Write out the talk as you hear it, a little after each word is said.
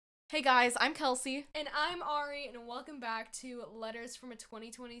Hey guys, I'm Kelsey. And I'm Ari, and welcome back to Letters from a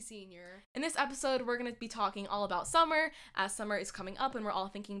 2020 Senior. In this episode, we're going to be talking all about summer, as summer is coming up and we're all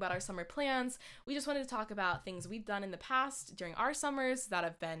thinking about our summer plans. We just wanted to talk about things we've done in the past during our summers that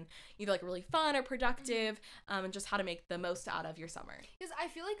have been either like really fun or productive, and just how to make the most out of your summer. Because I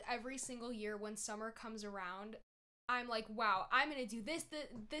feel like every single year when summer comes around, I'm like, wow, I'm gonna do this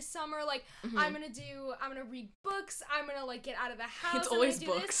summer. Like, I'm gonna read books. I'm gonna like get out of the house. It's always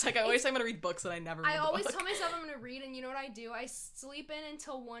books. Like I always say I'm gonna read books and I never read I the always book. tell myself I'm gonna read, and you know what I do? I sleep in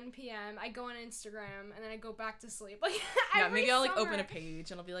until 1 p.m. I go on Instagram, and then I go back to sleep. Like, yeah, maybe I'll like summer. open a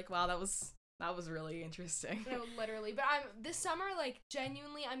page and I'll be like, wow, that was really interesting. No, literally. But this summer, like,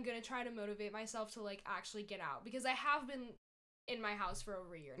 genuinely, I'm gonna try to motivate myself to like actually get out, because I have been in my house for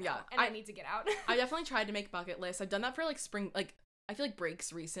over a year now, Yeah, and I need to get out. I definitely tried to make bucket lists. I've done that for like spring, like I feel like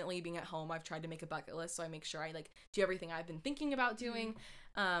breaks recently. Being at home, I've tried to make a bucket list so I make sure I like do everything I've been thinking about doing.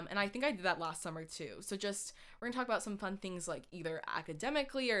 And I think I did that last summer too. So just we're gonna talk about some fun things like either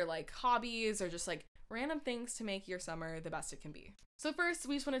academically or like hobbies or just like random things to make your summer the best it can be. So first,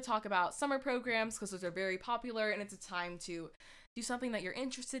 we just want to talk about summer programs because those are very popular and it's a time to do something that you're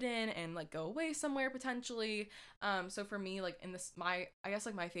interested in and like go away somewhere potentially. So for me, like in this, I guess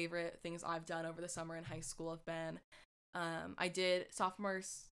like my favorite things I've done over the summer in high school have been, I did summer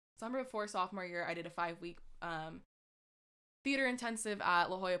before sophomore year, I did a 5-week theater intensive at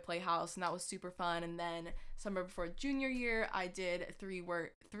La Jolla Playhouse, and that was super fun. And then summer before junior year, I did a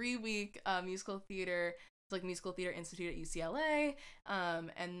 3-week musical theater, like Musical Theater Institute at UCLA.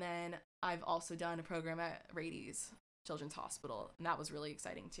 And then I've also done a program at Rady's Children's Hospital, and that was really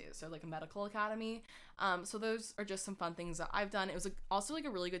exciting too. So like a medical academy. So those are just some fun things that I've done. It was also like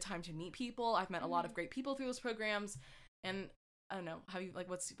a really good time to meet people. I've met a lot of great people through those programs. And I don't know,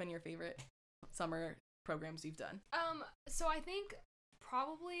 what's been your favorite summer programs you've done? So I think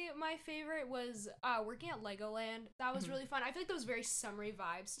probably my favorite was working at Legoland. That was really fun. I feel like those very summery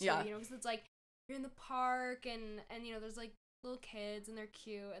vibes too. Yeah. You know, because it's like you're in the park and you know there's like little kids and they're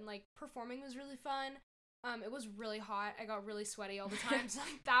cute, and like performing was really fun. It was really hot. I got really sweaty all the time, so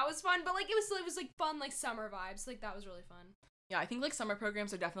like, that was fun. But like it was like fun, like summer vibes. Like that was really fun. Yeah, I think like summer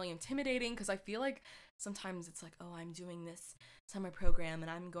programs are definitely intimidating because I feel like sometimes it's like, oh, I'm doing this summer program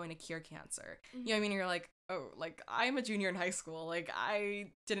and I'm going to cure cancer. You know what I mean? You're like, oh, like I'm a junior in high school. Like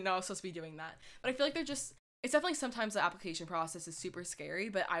I didn't know I was supposed to be doing that. But I feel like it's definitely sometimes the application process is super scary.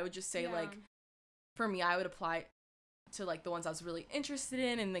 But I would just say like, for me, I would apply to like the ones I was really interested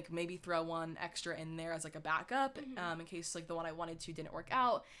in and like maybe throw one extra in there as like a backup in case like the one I wanted to didn't work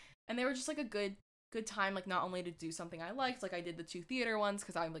out. And they were just like a good time, like not only to do something I liked, like I did the 2 theater ones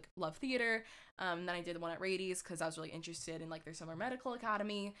because I like love theater, then I did one at Rady's because I was really interested in like their summer medical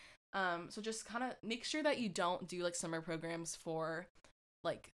academy. So just kind of make sure that you don't do like summer programs for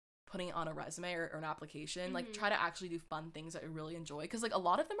like putting it on a resume or an application. Like try to actually do fun things that you really enjoy because like a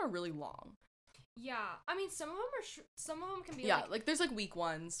lot of them are really long. Yeah, I mean some of them can be like there's like week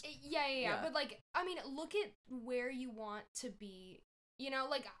ones. Yeah. But like I mean look at where you want to be. You know,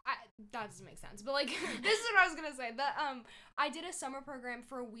 like, that doesn't make sense, but, like, this is what I was gonna say. I did a summer program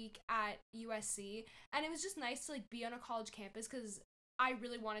for a week at USC, and it was just nice to, like, be on a college campus, because I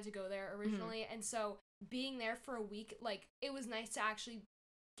really wanted to go there originally, and so being there for a week, like, it was nice to actually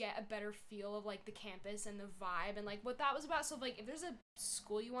get a better feel of, like, the campus and the vibe, and, like, what that was about. So, like, if there's a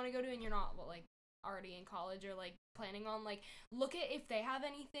school you want to go to and you're not, like, already in college or like planning on, like, look at if they have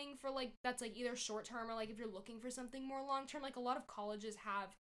anything for like that's like either short term or like if you're looking for something more long term. Like a lot of colleges have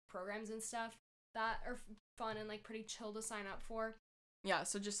programs and stuff that are fun and like pretty chill to sign up for. Yeah,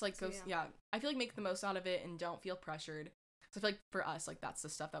 so just like I feel like make the most out of it and don't feel pressured. So I feel like for us, like that's the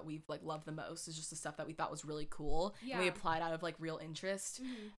stuff that we've like loved the most is just the stuff that we thought was really cool. Yeah. And we applied out of like real interest.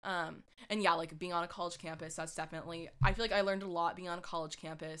 And yeah, like being on a college campus, that's definitely, I feel like I learned a lot being on a college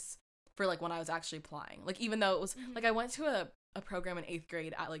campus for like when I was actually applying. Like even though it was like I went to a program in 8th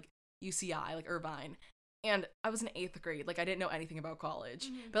grade at like UCI, like Irvine, and I was in 8th grade. Like I didn't know anything about college.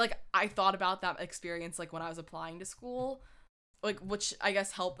 But like I thought about that experience like when I was applying to school, like which I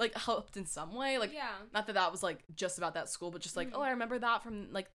guess helped in some way. Like not that was like just about that school, but just like oh, I remember that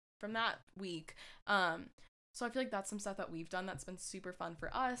from that week. So I feel like that's some stuff that we've done that's been super fun for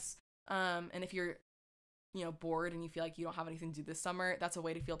us. And if you're bored and you feel like you don't have anything to do this summer, that's a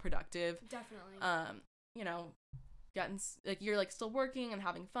way to feel productive. Definitely. Getting like you're like still working and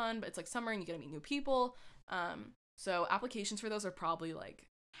having fun, but it's like summer and you get to meet new people. So applications for those are probably like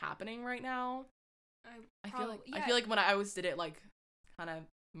happening right now. I feel like when I always did it like kind of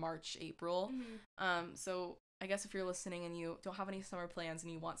March, April. So I guess if you're listening and you don't have any summer plans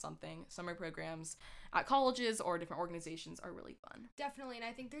and you want something, summer programs at colleges or different organizations are really fun. Definitely. And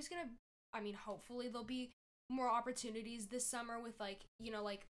I think hopefully there'll be more opportunities this summer with like,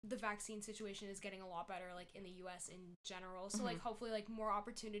 like the vaccine situation is getting a lot better like in the US in general. So like hopefully like more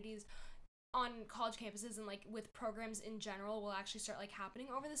opportunities on college campuses and like with programs in general will actually start like happening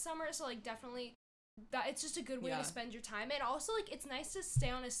over the summer. So like definitely that it's just a good way to spend your time. And also like it's nice to stay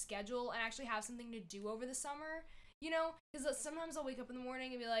on a schedule and actually have something to do over the summer, because sometimes I'll wake up in the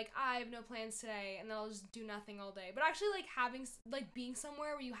morning and be like, I have no plans today, and then I'll just do nothing all day. But actually like being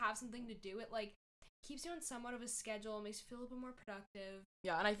somewhere where you have something to do, it like keeps you on somewhat of a schedule, makes you feel a little bit more productive.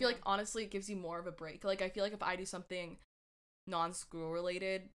 Yeah, and I feel like honestly it gives you more of a break. Like I feel like if I do something non-school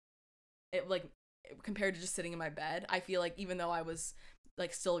related, it like compared to just sitting in my bed, I feel like even though I was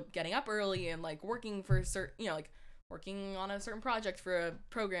like still getting up early and like working for working on a certain project for a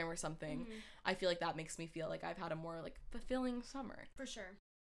program or something, I feel like that makes me feel like I've had a more like fulfilling summer. For sure.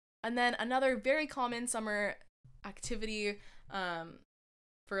 And then another very common summer activity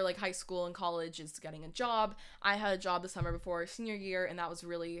for like high school and college is getting a job. I had a job the summer before senior year, and that was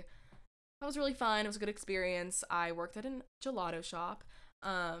really fun. It was a good experience. I worked at a gelato shop.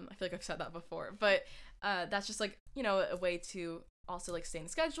 I feel like I've said that before, but that's just like, a way to also like stay in the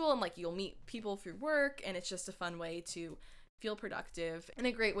schedule, and like you'll meet people through work, and it's just a fun way to feel productive and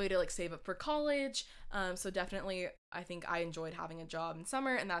a great way to like save up for college. So definitely I think I enjoyed having a job in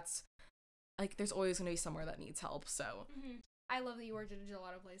summer, and that's like there's always going to be somewhere that needs help. So I love that you worked at a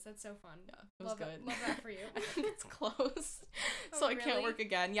gelato place. That's so fun. Yeah, it was good. Love that for you. It's closed. So I can't work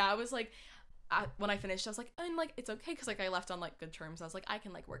again. Yeah, I was like, when I finished, I was like, and like it's okay because like I left on like good terms. I was like, I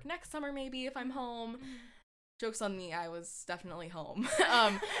can like work next summer maybe if I'm home. Joke's on me, I was definitely home.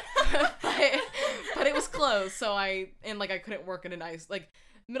 But it was closed, so I couldn't work in a nice like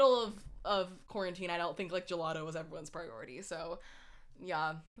middle of quarantine. I don't think like gelato was everyone's priority. So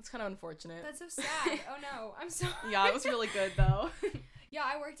yeah, it's kind of unfortunate. That's so sad. Oh no, I'm sorry. Yeah, it was really good though. Yeah,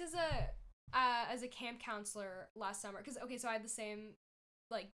 I worked as a camp counselor last summer so I had the same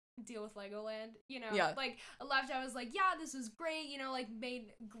like deal with Legoland, like I left, I was like, yeah, this was great, like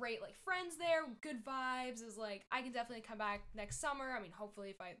made great like friends there, good vibes. It was like I can definitely come back next summer. I mean, hopefully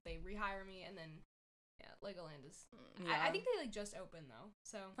if they rehire me, and then Legoland is I think they like just opened though,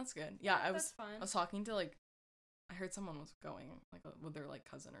 so that's good. Yeah, that's fun. I was talking to like I heard someone was going like with their like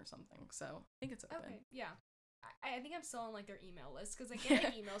cousin or something, so I think it's open. Okay, yeah. I think I'm still on like their email list because I get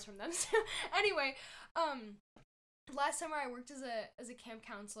like, emails from them. So anyway, last summer I worked as a camp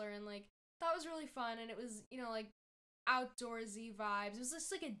counselor, and like that was really fun, and it was like outdoorsy vibes. It was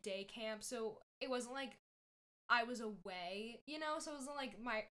just like a day camp, so it wasn't like I was away, so it wasn't like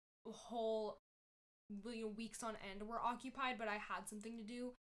my whole weeks on end were occupied, but I had something to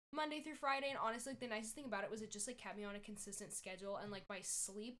do Monday through Friday. And honestly, like, the nicest thing about it was it just like kept me on a consistent schedule, and like my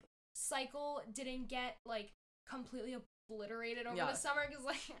sleep cycle didn't get like completely obliterated over the summer, because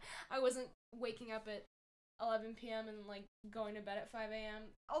like I wasn't waking up at 11 p.m. and like going to bed at 5 a.m.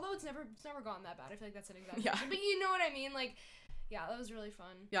 Although it's never gone that bad. I feel like that's an exaggeration. But you know what I mean? Like, yeah, that was really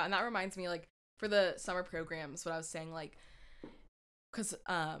fun. Yeah, and that reminds me, like, for the summer programs, what I was saying, like, because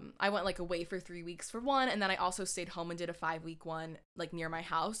I went like away for 3 weeks for one, and then I also stayed home and did a 5-week one like near my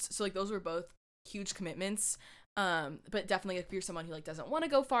house. So like those were both huge commitments. But definitely if you're someone who like doesn't want to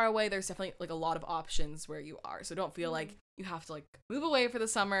go far away, there's definitely like a lot of options where you are. So don't feel like you have to like move away for the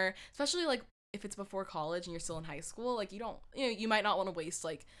summer, especially like if it's before college and you're still in high school. Like you might not want to waste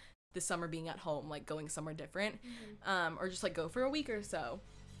like the summer being at home, like going somewhere different, or just like go for a week or so.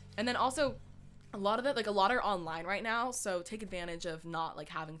 And then also a lot are online right now, so take advantage of not like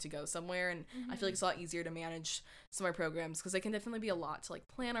having to go somewhere. And I feel like it's a lot easier to manage summer programs because they can definitely be a lot to like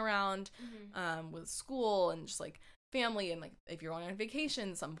plan around with school and just like family, and like if you're on a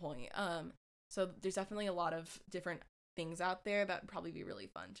vacation at some point. So there's definitely a lot of different things out there that would probably be really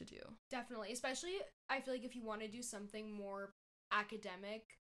fun to do. Definitely, especially I feel like if you want to do something more academic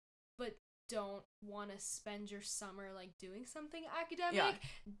but don't want to spend your summer like doing something academic,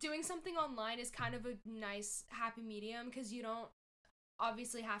 doing something online is kind of a nice happy medium, because you don't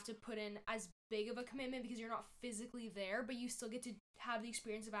obviously have to put in as big of a commitment because you're not physically there, but you still get to have the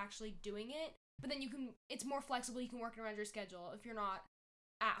experience of actually doing it. But then it's more flexible, you can work around your schedule. If you're not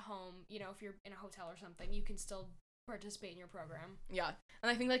at home, if you're in a hotel or something, you can still participate in your program. Yeah, and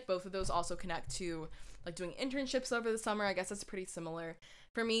I think like both of those also connect to like doing internships over the summer. I guess that's pretty similar.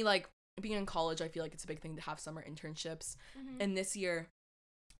 For me, like being in college, I feel like it's a big thing to have summer internships. And this year,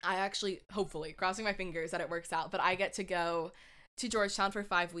 I actually, hopefully, crossing my fingers that it works out, but I get to go to Georgetown for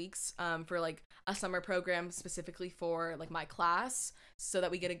 5 weeks for like a summer program specifically for like my class, so that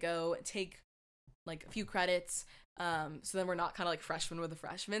we get to go take like a few credits. So then we're not kind of like freshmen with the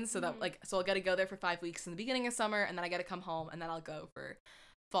freshmen. So that like, so I'll get to go there for 5 weeks in the beginning of summer, and then I get to come home, and then I'll go for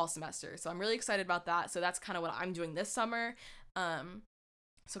fall semester. So I'm really excited about that. So that's kind of what I'm doing this summer.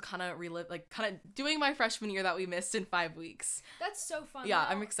 So kind of kind of doing my freshman year that we missed in 5 weeks. That's so fun. Yeah,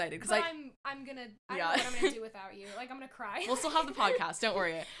 though. I'm excited because I'm gonna. I don't know what I'm gonna do without you. Like, I'm gonna cry. We'll still have the podcast. Don't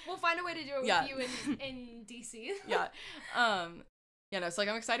worry. We'll find a way to do it with you in DC. Yeah. Yeah. No. So like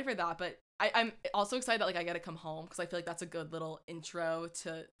I'm excited for that, but I'm also excited that like I get to come home because I feel like that's a good little intro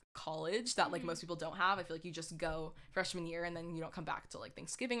to college that like most people don't have. I feel like you just go freshman year and then you don't come back till like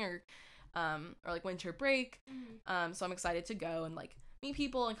Thanksgiving or like winter break. So I'm excited to go and like meet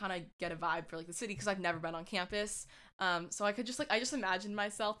people and kind of get a vibe for like the city because I've never been on campus. So I could just like I just imagined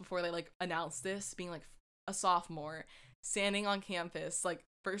myself before they like announced this being like a sophomore standing on campus like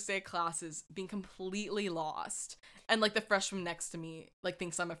first day of classes being completely lost and like the freshman next to me like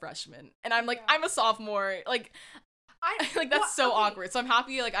thinks I'm a freshman and I'm like I'm a sophomore like I like that's awkward. So I'm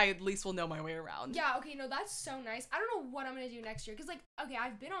happy like I at least will know my way around. Yeah, okay, no, that's so nice. I don't know what I'm gonna do next year because like okay,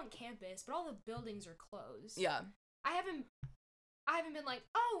 I've been on campus but all the buildings are closed. Yeah. I haven't been like,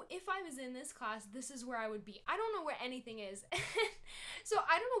 oh, if I was in this class, this is where I would be. I don't know where anything is. So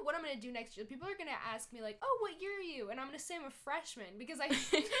I don't know what I'm going to do next year. People are going to ask me like, oh, what year are you? And I'm going to say I'm a freshman because I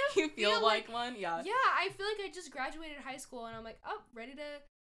you feel like one? Yeah. Yeah, I feel like I just graduated high school and I'm like, oh, ready to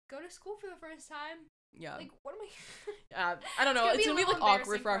go to school for the first time. Yeah. Like, what am I? Yeah, I don't know. It's gonna be like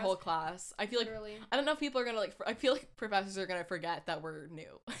awkward for our whole class. I feel like literally. I don't know if people are gonna like. I feel like professors are gonna forget that we're new. You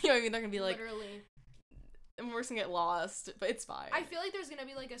know what I mean? They're gonna be like, literally. And we're just gonna get lost, but it's fine. I feel like there's gonna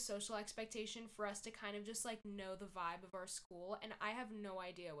be like a social expectation for us to kind of just like know the vibe of our school, and I have no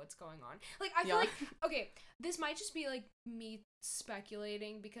idea what's going on. Like I feel like okay, this might just be like me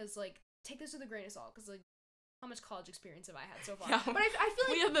speculating because like take this with a grain of salt because like how much college experience have I had so far? Yeah, but I feel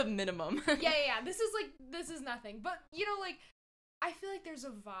like we have the minimum. yeah. This is nothing. But you know, like I feel like there's a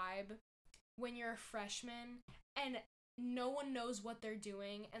vibe when you're a freshman and no one knows what they're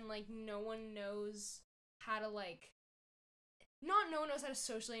doing and like no one knows how to like not no one knows how to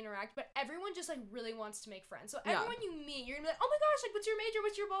socially interact, but everyone just like really wants to make friends. So everyone you meet, you're gonna be like, oh my gosh, like what's your major,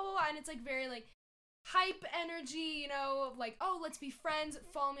 what's your blah blah blah, and it's like very like hype energy, you know, of like, oh, let's be friends,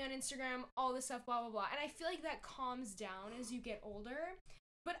 follow me on Instagram, all this stuff, blah blah blah. And I feel like that calms down as you get older,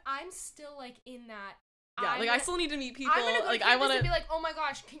 but I'm still like in that. Yeah, like I still need to meet people. I'm gonna go like to I want to be like, oh my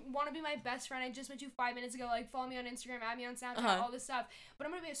gosh, want to be my best friend? I just met you 5 minutes ago. Like follow me on Instagram, add me on Snapchat, all this stuff. But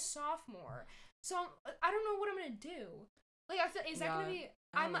I'm gonna be a sophomore. So I don't know what I'm gonna do. Like I feel is that gonna be?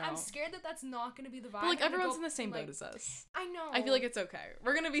 I'm scared that that's not gonna be the vibe. But like everyone's in the same boat as us. I know. I feel like it's okay.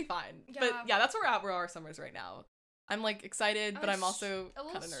 We're gonna be fine. Yeah. But yeah, that's where we're at. Where our summers right now. I'm like excited, but I'm also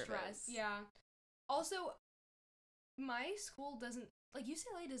kind of nervous. Stressed. Yeah. Also, my school doesn't like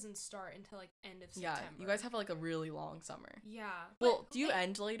UCLA doesn't start until like end of September. Yeah, you guys have like a really long summer. Yeah. Well, do you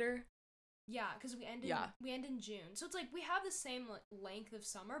end later? Yeah, because we end in June, so it's like we have the same like, length of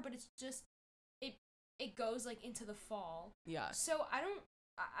summer, but it's just it goes like into the fall. Yeah. So I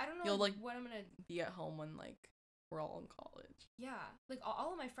don't know. You'll like what I'm gonna be at home when like we're all in college. Yeah, like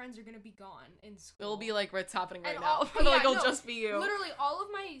all of my friends are gonna be gone in school. It'll be like what's happening right now. Like it'll just be you. Literally, all of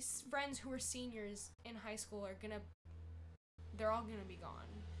my friends who are seniors in high school they're all gonna be gone.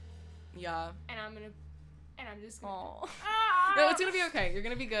 Yeah. And I'm just gonna. Ah! No, it's gonna be okay. You're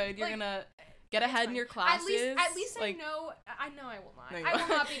gonna be good. You're gonna get ahead in your classes. At least like, I know I will not. No, I will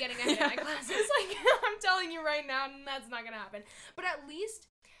not be getting ahead in my classes. Like I'm telling you right now, that's not gonna happen. But at least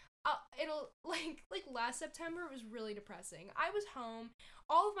it'll like last September was really depressing. I was home.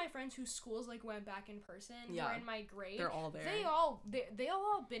 All of my friends whose schools like went back in person were in my grade. They're all there. They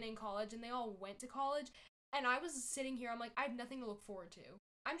all been in college and they all went to college. And I was sitting here. I'm like, I have nothing to look forward to.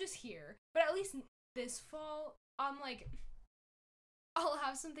 I'm just here. But at least this fall, I'm like, I'll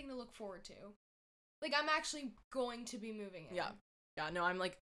have something to look forward to. Like, I'm actually going to be moving in. Yeah, no,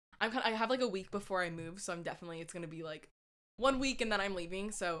 I have like a week before I move, so it's gonna be like 1 week and then I'm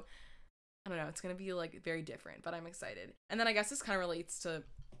leaving, so I don't know, it's gonna be like very different, but I'm excited. And then I guess this kind of relates to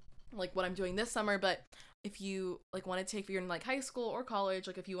like what I'm doing this summer, but if you like want to take, if you're in like high school or college,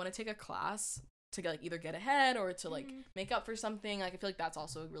 like if you want to take a class to like either get ahead or to like make up for something, like I feel like that's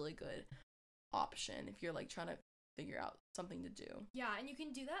also a really good option if you're like trying to figure out something to do. Yeah, and you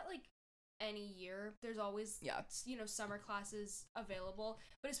can do that like any year. There's always summer classes available,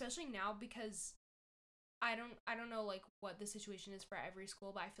 but especially now because I don't know like what the situation is for every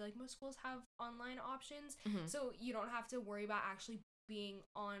school, but I feel like most schools have online options, so you don't have to worry about actually being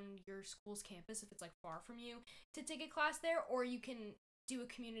on your school's campus if it's like far from you to take a class there, or you can do a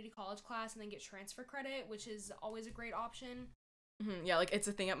community college class and then get transfer credit, which is always a great option. Yeah, like it's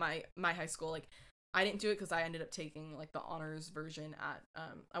a thing at my high school. Like I didn't do it because I ended up taking like the honors version at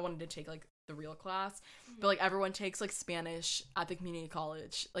I wanted to take like the real class, but like everyone takes like Spanish at the community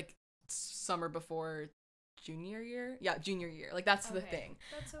college like summer before junior year. Yeah, junior year. Like that's the thing.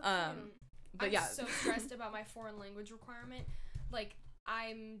 That's so cute. But I'm yeah, so stressed about my foreign language requirement. Like,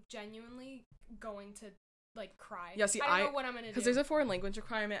 I'm genuinely going to like cry. Yeah, see, I don't know what I'm gonna do. Because there's a foreign language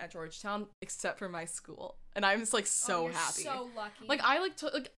requirement at Georgetown, except for my school, and I'm just like so you're happy. So lucky. Like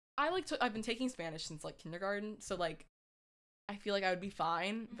I've been taking Spanish since like kindergarten, so like I feel like I would be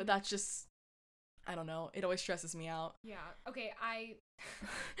fine, but that's just, I don't know, it always stresses me out. Yeah. Okay.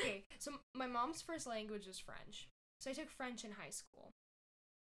 Okay. So my mom's first language is French, so I took French in high school.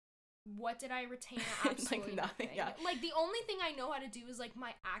 What did I retain? Absolutely like nothing. Yeah. Like the only thing I know how to do is like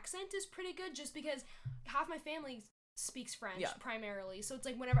my accent is pretty good, just because half my family speaks French primarily. So it's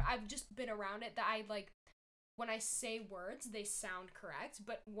like whenever I've just been around it that I like, when I say words they sound correct,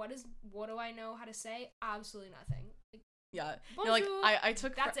 but what do I know how to say? Absolutely nothing. Like, yeah. Bonjour. You know, like I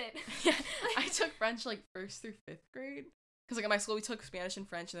took that's it. Yeah. I took French like 1st through 5th grade because like at my school we took Spanish and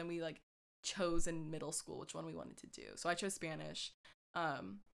French, and then we like chose in middle school which one we wanted to do. So I chose Spanish.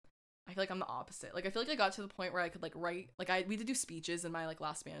 I feel like I'm the opposite. Like I feel like I got to the point where I could like write, like we did do speeches in my like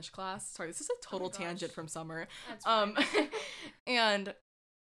last Spanish class. Sorry, this is a total tangent from summer. That's fine. and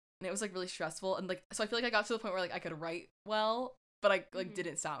it was like really stressful, and like so I feel like I got to the point where like I could write well, but I like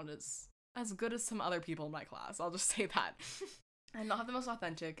didn't sound as good as some other people in my class. I'll just say that. I don't have the most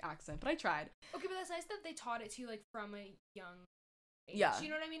authentic accent, but I tried. Okay, but that's nice that they taught it to you like from a young age. Yeah. You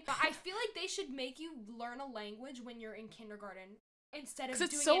know what I mean? But I feel like they should make you learn a language when you're in kindergarten instead of doing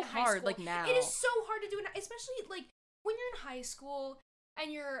it's so it in high hard school. like now. It is so hard to do it, especially like when you're in high school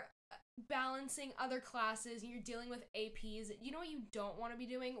and you're balancing other classes and you're dealing with APs. You know what you don't want to be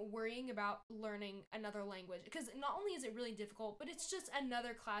doing? Worrying about learning another language, because not only is it really difficult, but it's just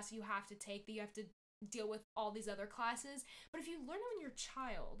another class you have to take that you have to deal with all these other classes. But if you learn it when you're a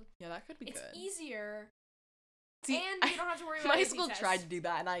child, yeah, that could be it's good. easier. See, and you don't have to worry about my AP school tests. tried to do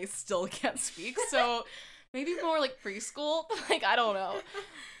that and I still can't speak, so maybe more like preschool. Like I don't know.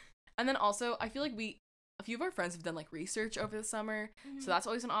 And then also I feel like a few of our friends have done like research over the summer, so that's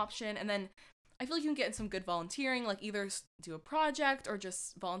always an option. And then I feel like you can get in some good volunteering, like either do a project or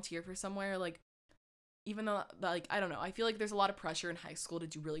just volunteer for somewhere. Like even though like I don't know, I feel like there's a lot of pressure in high school to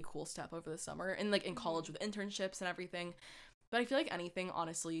do really cool stuff over the summer, and like in college with internships and everything. But I feel like anything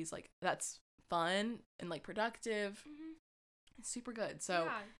honestly is like that's fun and like productive. It's super good. So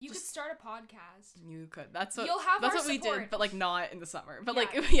yeah, you could start a podcast. You could. That's what you'll have. That's our what we support. did, but like not in the summer. But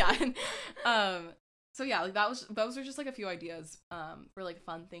Yeah. like yeah. So yeah, like those are just like a few ideas for like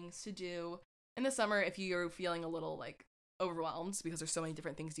fun things to do in the summer if you're feeling a little like overwhelmed because there's so many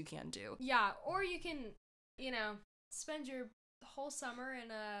different things you can do. Yeah, or you can, spend your whole summer in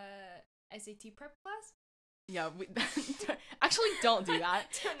a SAT prep class. Yeah, actually don't do that.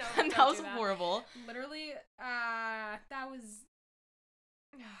 No, that was horrible. Literally, that was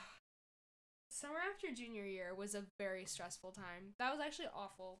summer after junior year was a very stressful time. That was actually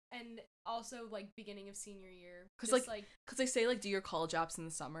awful, and also like beginning of senior year, because they say like do your college apps in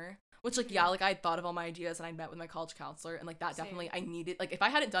the summer, which like yeah, like I had thought of all my ideas and I met with my college counselor, and like that definitely I needed, like if I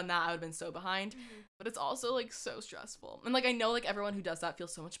hadn't done that I would have been so behind. But it's also like so stressful, and like I know like everyone who does that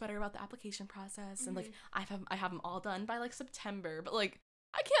feels so much better about the application process, and like I have them all done by like September, but like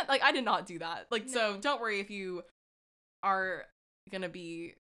I can't, like I did not do that, like no. So don't worry if you are gonna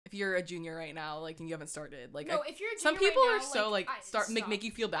be, if you're a junior right now, like, and you haven't started, like, no, if you're a junior some people right are now, so like make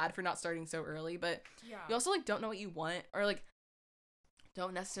you feel bad for not starting so early, but you also like don't know what you want, or like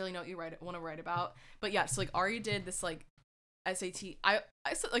don't necessarily know what you want to write about. But yeah, so like Ari did this like SAT. I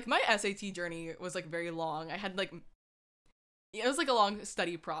like my SAT journey was like very long. I had like it was like a long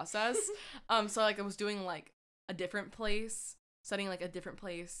study process. So like I was doing like a different place, studying like a different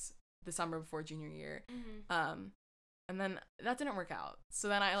place the summer before junior year. And then that didn't work out. So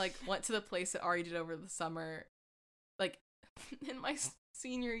then I like went to the place that Ari did over the summer, like in my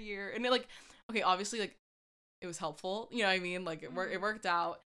senior year. And it like, okay, obviously like it was helpful, you know what I mean? Like it worked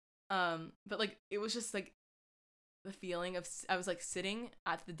out. But like it was just like the feeling of, I was like sitting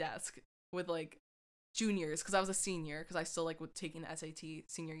at the desk with like juniors, because I was a senior, because I still like was taking the SAT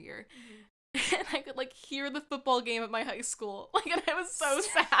senior year. And I could like hear the football game at my high school. Like, and I was so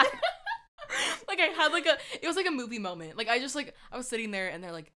sad. Like I had like it was like a movie moment. Like I was sitting there and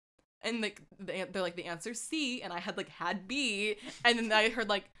they're like, and like they're like the answer's C, and I had B, and then I heard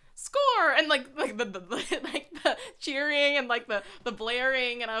like score, and like the like the cheering and like the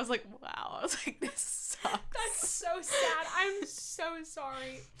blaring, and I was like, wow. I was like, this sucks. That's so sad. I'm so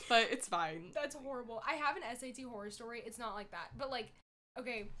sorry. But it's fine. That's horrible. I have an SAT horror story. It's not like that, but like,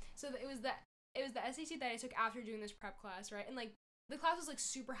 okay, so it was that it was the SAT that I took after doing this prep class, right? And like the class was like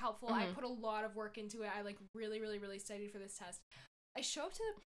super helpful. I put a lot of work into it. I like really, really, really studied for this test. I show up to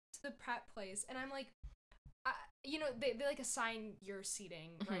the prep place, and I'm like, you know, they like assign your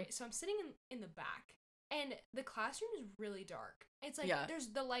seating, right? So I'm sitting in the back, and the classroom is really dark. It's like there's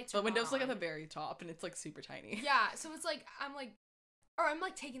the lights. The window's like at the very top, and it's like super tiny. Yeah, so it's like I'm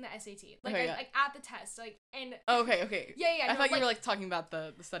like taking the SAT, like like at the test, like and. Okay. Yeah. I thought you were like talking about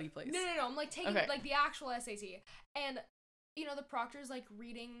the study place. No. I'm like taking like the actual SAT, and you know the proctor's like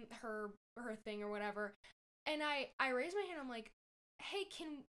reading her thing or whatever, and I raise my hand. I'm like, hey,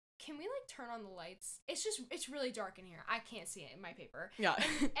 can we like turn on the lights? It's really dark in here. I can't see it in my paper. Yeah.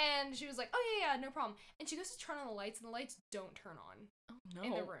 And she was like, oh yeah, no problem. And she goes to turn on the lights, and the lights don't turn on. Oh no.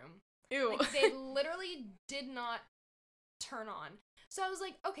 In the room. Ew. Like, they literally did not turn on. So I was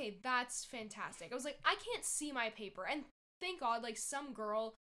like, okay, that's fantastic. I was like, I can't see my paper. And thank God, like some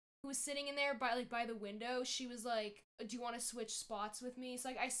girl who was sitting in there by the window, she was like, do you want to switch spots with me? So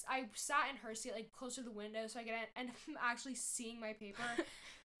like I sat in her seat like closer to the window so I could end up actually seeing my paper.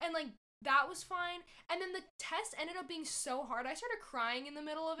 And like that was fine. And then the test ended up being so hard. I started crying in the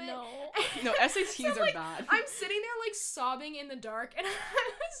middle of it. No, SATs so, are like, bad. I'm sitting there like sobbing in the dark, and I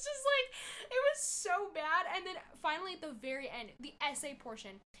was just like, it was so bad. And then finally at the very end, the essay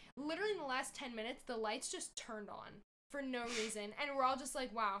portion, literally in the last 10 minutes, the lights just turned on for no reason, and we're all just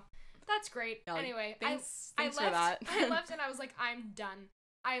like, wow, that's great. Yeah, anyway, thanks I left, for that. I left, and I was like, I'm done.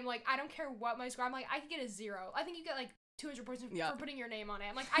 I'm like, I don't care what my score. I'm like, I could get a 0. I think you get like 200 points for putting your name on it.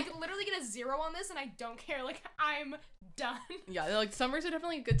 I'm like, I could literally get a 0 on this, and I don't care. Like, I'm done. Yeah, like summers are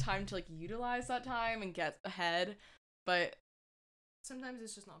definitely a good time to like utilize that time and get ahead, but sometimes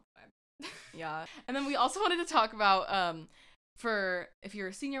it's just not the vibe. Yeah, and then we also wanted to talk about for if you're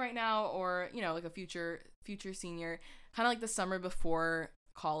a senior right now, or you know like a future senior, kind of like the summer before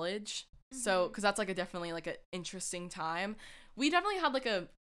college. So because that's like definitely like an interesting time. We definitely had like a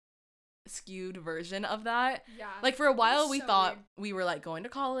skewed version of that. Yeah. Like for a while we thought weird. We were like going to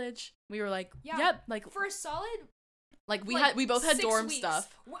college. We were like, yep, like for a solid like we both had dorm weeks.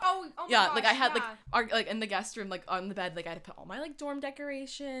 stuff. Oh my yeah, gosh, like I had like our like in the guest room, like on the bed, like I had to put all my like dorm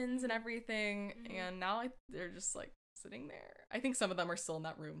decorations and everything. And now they're just like sitting there. I think some of them are still in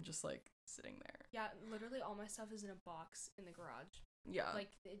that room, just like sitting there. Yeah, literally all my stuff is in a box in the garage. Yeah. Like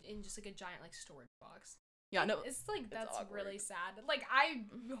in just like a giant like storage box. Yeah, no. It's like that's awkward. really sad. Like I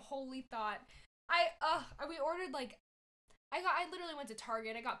wholly thought we ordered like I literally went to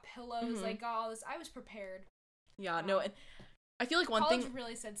Target. I got pillows, like got all this. I was prepared. Yeah, no, and I feel like one college thing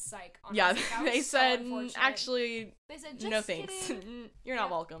really said psych. Honestly. Yeah, they said actually they said just no thanks. kidding. You're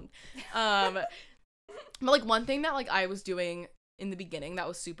not welcomed. But like one thing that like I was doing in the beginning that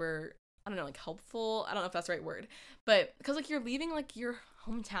was super, I don't know, like helpful. I don't know if that's the right word, but because like you're leaving like your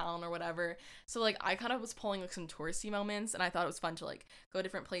hometown or whatever, so like I kind of was pulling like some touristy moments, and I thought it was fun to like go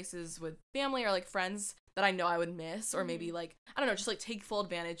different places with family or like friends that I know I would miss, or maybe like I don't know, just like take full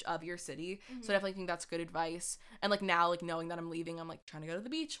advantage of your city. So I definitely think that's good advice. And like now, like knowing that I'm leaving, I'm like trying to go to the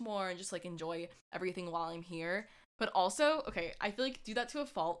beach more and just like enjoy everything while I'm here. But also, okay, I feel like do that to a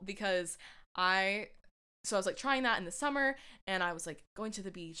fault because I was like trying that in the summer, and I was like going to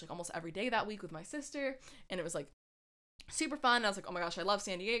the beach like almost every day that week with my sister, and it was like super fun. I was like, oh my gosh, I love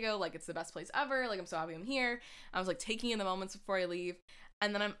San Diego, like it's the best place ever, like I'm so happy I'm here. I was like taking in the moments before I leave,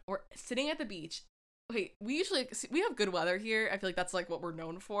 and then we're sitting at the beach. Okay, we have good weather here. I feel like that's like what we're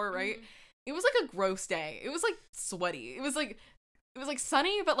known for, right? It was like a gross day. It was like sweaty. It was like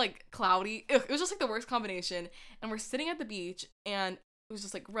sunny but like cloudy. It was just like the worst combination. And we're sitting at the beach, and it was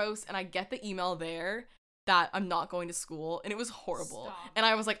just like gross, and I get the email there that I'm not going to school, and it was horrible. Stop. And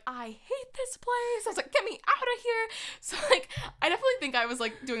I was like, I hate this place. I was like, get me out of here. So like I definitely think I was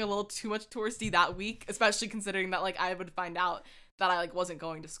like doing a little too much touristy that week, especially considering that like I would find out that I like wasn't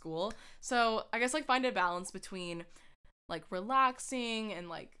going to school. So I guess like find a balance between like relaxing and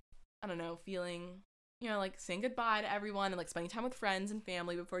like I don't know, feeling, you know, like saying goodbye to everyone and like spending time with friends and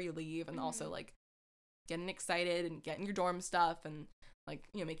family before you leave, and also like getting excited and getting your dorm stuff and like,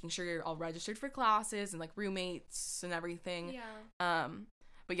 you know, making sure you're all registered for classes and like roommates and everything. Yeah.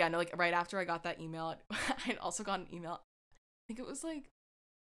 But yeah, no, like right after I got that email, I'd also got an email. I think it was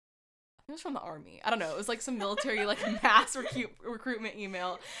from the army. I don't know. It was like some military like mass recruitment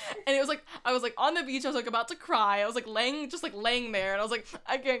email, and it was like I was like on the beach. I was like about to cry. I was like laying there, and I was like,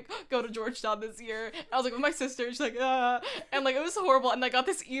 I can't go to Georgetown this year. And I was like with my sister. And she's like, and like it was horrible. And I got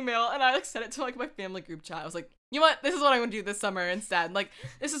this email, and I like sent it to like my family group chat. I was like, you know what? This is what I'm gonna do this summer instead. Like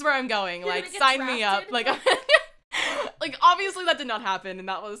this is where I'm going. Like sign me up. Like. Like obviously that did not happen, and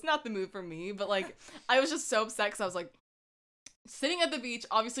that was not the move for me. But like I was just so upset because I was like, sitting at the beach,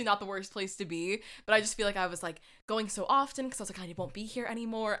 obviously not the worst place to be, but I just feel like I was like going so often because I was like, I won't be here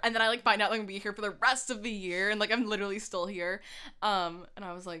anymore. And then I like find out I'm gonna be here for the rest of the year, and like I'm literally still here. And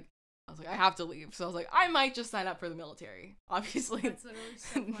I was like, I have to leave. So I was like, I might just sign up for the military. Obviously, That's literally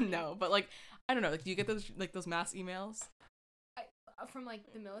so funny. no, but like I don't know. Like, do you get those mass emails? From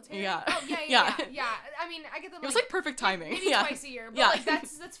like the military? Yeah. Oh yeah. I mean, I get them. It was like perfect timing. Maybe twice a year, but like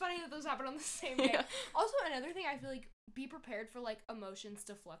that's funny that those happen on the same day. Yeah. Also, another thing, I feel like be prepared for like emotions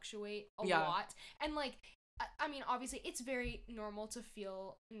to fluctuate a lot, and like I mean, obviously, it's very normal to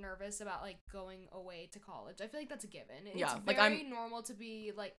feel nervous about like going away to college. I feel like that's a given. It's very normal to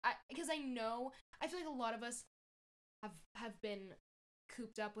be like, because I feel like a lot of us have been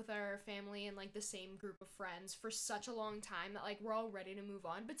cooped up with our family and like the same group of friends for such a long time that like we're all ready to move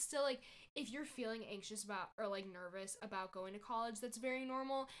on, but still, like, if you're feeling anxious about or like nervous about going to college, that's very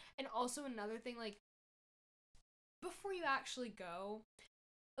normal. And also another thing, like, before you actually go,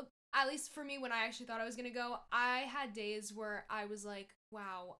 at least for me, when I actually thought I was gonna go, I had days where I was like,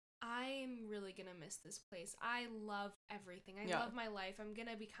 wow, I'm really gonna miss this place. I love everything. I love my life. I'm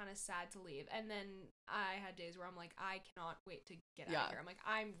gonna be kind of sad to leave. And then I had days where I'm like, I cannot wait to get out of here. I'm like,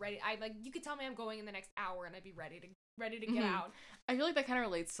 I'm ready. I like, you could tell me I'm going in the next hour and I'd be ready to get out. I feel like that kind of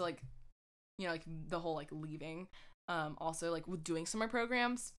relates to like, you know, like the whole like leaving. Also like with doing summer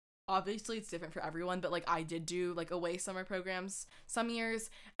programs. Obviously it's different for everyone, but like I did do like away summer programs some years,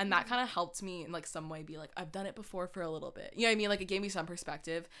 and that kind of helped me in like some way be like, I've done it before for a little bit, you know what I mean? Like it gave me some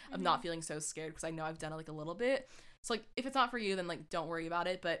perspective of not feeling so scared because I know I've done it like a little bit. So like if it's not for you, then like don't worry about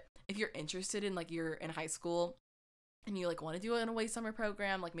it. But if you're interested in like you're in high school and you like want to do an away summer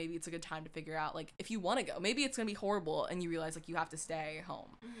program, like maybe it's a good time to figure out like if you want to go. Maybe it's gonna be horrible and you realize like you have to stay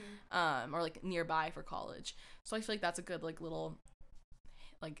home or like nearby for college. So I feel like that's a good like little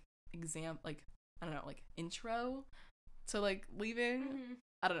like like I don't know, like intro to like leaving.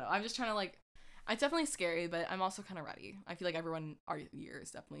 I don't know, I'm just trying to like, it's definitely scary, but I'm also kind of ready. I feel like everyone our year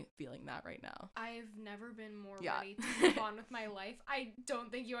is definitely feeling that right now. I've never been more ready to move on with my life. I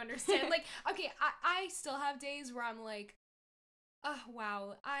don't think you understand. Like, okay, I still have days where I'm like, oh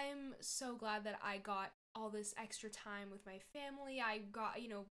wow, I'm so glad that I got all this extra time with my family. I got, you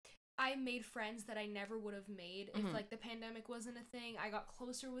know, I made friends that I never would have made if like the pandemic wasn't a thing. I got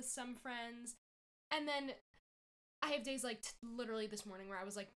closer with some friends. And then I have days like literally this morning where I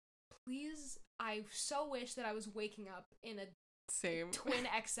was like, please, I so wish that I was waking up in a twin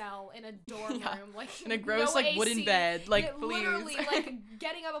XL in a dorm room, like in a gross like AC, wooden bed, like please. Literally like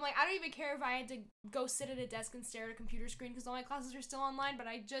getting up, I'm like, I don't even care if I had to go sit at a desk and stare at a computer screen because all my classes are still online, but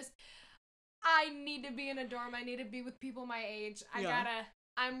I need to be in a dorm. I need to be with people my age.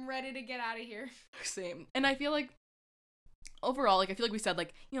 I'm ready to get out of here. Same. And I feel like overall, like I feel like we said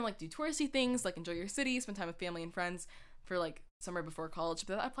like, you know, like do touristy things, like enjoy your city, spend time with family and friends for like summer before college,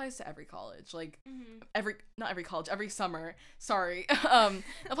 but that applies to every college. Like every summer. Sorry.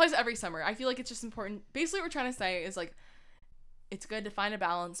 Applies to every summer. I feel like it's just important. Basically what we're trying to say is like it's good to find a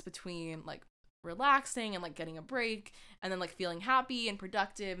balance between like relaxing and like getting a break and then like feeling happy and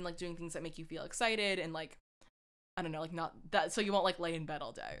productive and like doing things that make you feel excited and like I don't know, like not that so you won't like lay in bed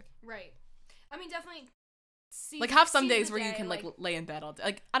all day. Right. I mean, definitely have some days where you can like lay in bed all day.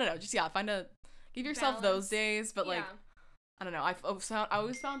 Like I don't know, just give yourself those days, but like I don't know. I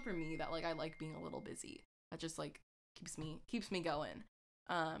always found for me that like I like being a little busy. That just like keeps me going.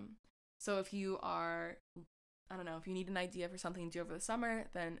 So if you are, I don't know, if you need an idea for something to do over the summer,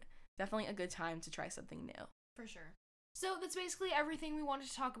 then definitely a good time to try something new. For sure. So that's basically everything we wanted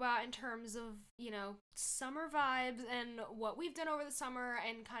to talk about in terms of, you know, summer vibes and what we've done over the summer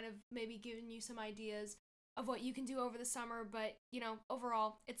and kind of maybe giving you some ideas of what you can do over the summer. But, you know,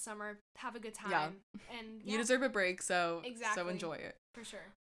 overall, it's summer. Have a good time. Yeah. And you deserve a break, so enjoy it. For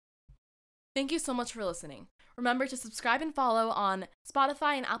sure. Thank you so much for listening. Remember to subscribe and follow on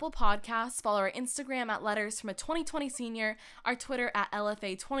Spotify and Apple Podcasts. Follow our Instagram at Letters from a 2020 Senior, our Twitter at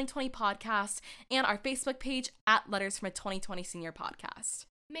LFA 2020 Podcast, and our Facebook page at Letters from a 2020 Senior Podcast.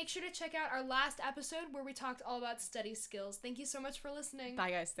 Make sure to check out our last episode where we talked all about study skills. Thank you so much for listening.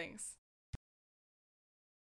 Bye, guys. Thanks.